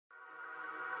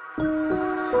Hi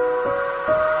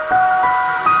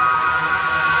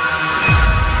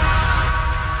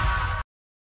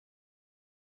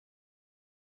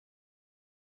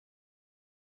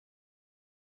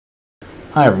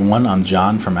everyone, I'm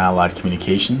John from Allied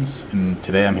Communications, and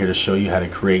today I'm here to show you how to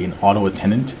create an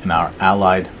auto-attendant in our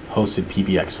Allied Hosted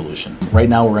PBX solution. Right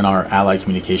now we're in our Allied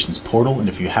Communications portal, and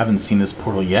if you haven't seen this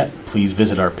portal yet, please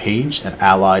visit our page at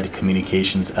Allied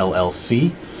Communications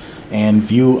LLC and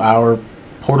view our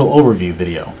portal overview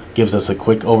video. It gives us a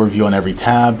quick overview on every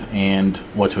tab and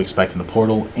what to expect in the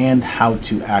portal and how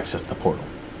to access the portal.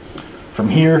 From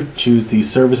here, choose the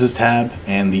Services tab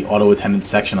and the Auto Attendant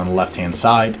section on the left-hand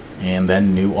side, and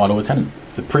then New Auto Attendant.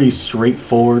 It's a pretty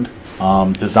straightforward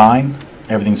design.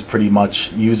 Everything's pretty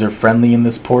much user-friendly in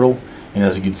this portal, and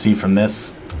as you can see from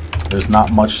this, there's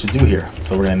not much to do here.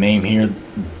 So we're going to name here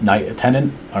Night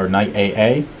Attendant, or Night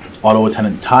AA. Auto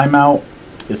Attendant timeout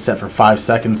is set for 5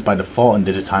 seconds by default, and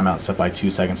Digit timeout set by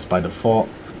 2 seconds by default.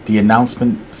 The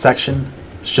announcement section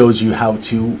shows you how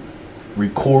to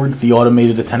record the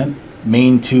automated attendant.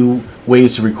 Main two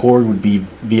ways to record would be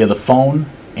via the phone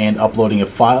and uploading a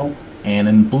file, and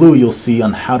in blue you'll see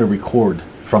on how to record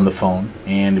from the phone,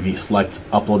 and if you select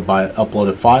upload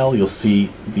a file, you'll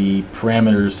see the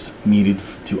parameters needed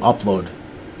to upload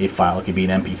a file. It could be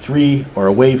an MP3 or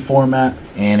a WAV format,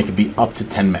 and it could be up to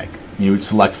 10 meg. You would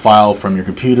select file from your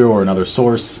computer or another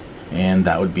source, and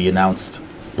that would be announced.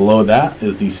 Below that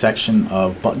is the section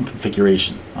of button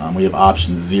configuration. We have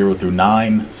options 0 through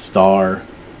 9, star,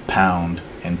 pound,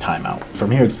 and timeout.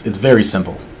 From here it's very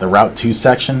simple. The Route To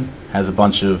section has a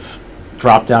bunch of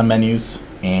drop-down menus,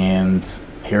 and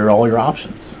here are all your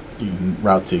options. You can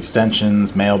route to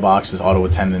extensions, mailboxes, auto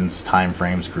attendants, time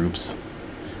frames, groups.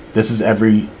 This is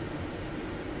every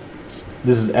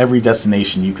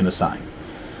destination you can assign.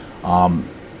 I'll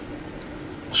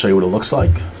show you what it looks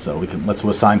like. So let's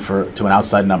assign to an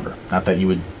outside number. Not that you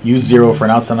would use 0 for an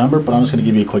outside number, but I'm just going to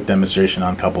give you a quick demonstration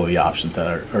on a couple of the options that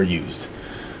are used.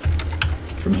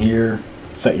 From here,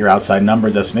 set your outside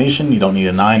number destination. You don't need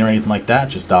a 9 or anything like that.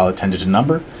 Just dial a 10-digit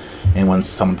number, and when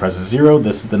someone presses 0,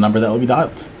 this is the number that will be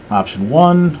dialed. Option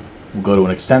 1, we'll go to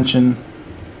an extension.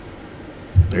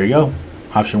 There you go.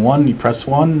 Option 1, you press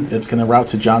 1, it's going to route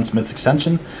to John Smith's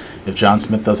extension. If John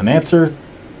Smith doesn't answer,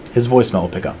 his voicemail will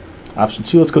pick up. Option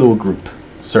 2, let's go to a group,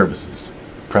 services.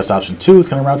 Press option 2, it's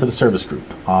going to route to the service group.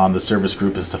 The service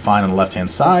group is defined on the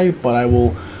left-hand side, but I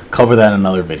will cover that in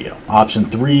another video. Option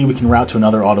 3, we can route to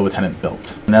another auto attendant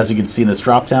built. And as you can see in this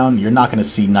drop-down, you're not going to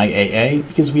see Night AA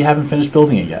because we haven't finished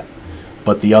building it yet.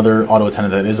 But the other auto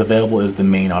attendant that is available is the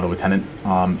main auto attendant,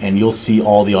 and you'll see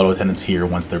all the auto attendants here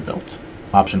once they're built.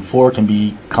 Option 4 can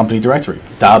be company directory.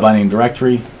 Dial by name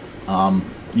directory.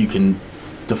 You can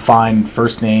define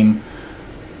first name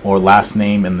or last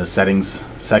name in the settings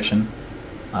section.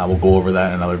 We'll go over that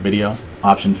in another video.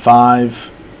 Option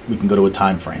 5, we can go to a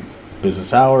time frame.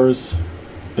 Business hours,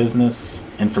 business,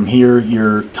 and from here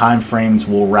your time frames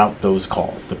will route those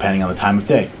calls depending on the time of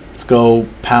day. Let's go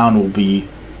pound will be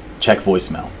check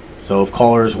voicemail. So if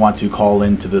callers want to call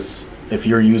into this, if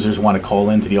your users want to call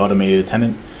into the automated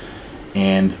attendant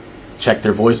and check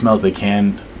their voicemails, they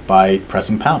can by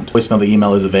pressing pound. Voicemail, the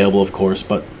email is available of course,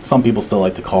 but some people still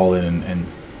like to call in and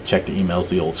check the emails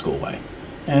the old school way.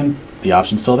 And the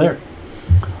option's still there.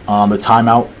 The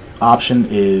timeout option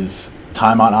is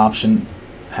timeout option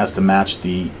has to match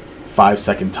the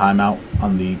 5-second timeout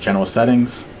on the general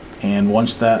settings, and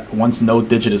once no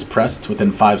digit is pressed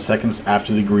within 5 seconds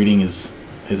after the greeting is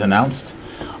announced,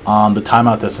 the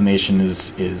timeout destination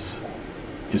is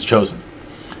chosen.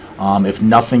 If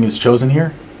nothing is chosen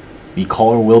here, the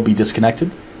caller will be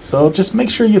disconnected. So just make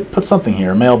sure you put something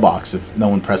here, a mailbox. If no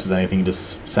one presses anything,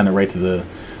 just send it right to the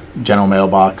general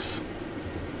mailbox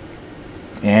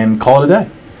and call it a day.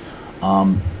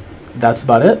 That's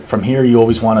about it. From here, you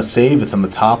always want to save. It's on the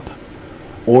top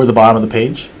or the bottom of the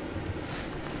page.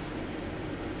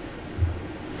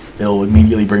 It'll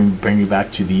immediately bring you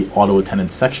back to the auto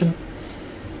attendant section,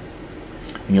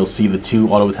 and you'll see the 2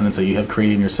 auto attendants that you have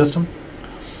created in your system,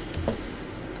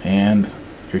 and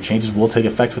your changes will take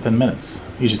effect within minutes.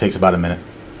 It usually takes about a minute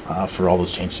for all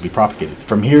those changes to be propagated.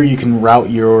 From here, you can route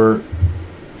your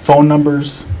phone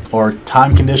numbers or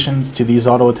time conditions to these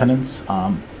auto attendants,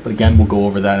 but again, we'll go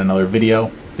over that in another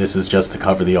video. This is just to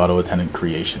cover the auto attendant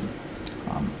creation.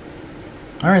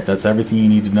 Alright, that's everything you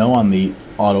need to know on the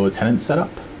auto attendant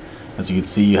setup. As you can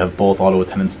see, you have both auto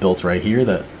attendants built right here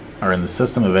that are in the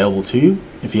system available to you.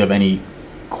 If you have any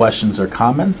questions or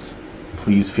comments,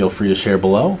 please feel free to share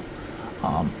below,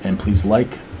 and please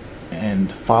like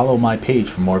and follow my page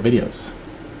for more videos.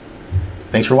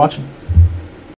 Thanks for watching.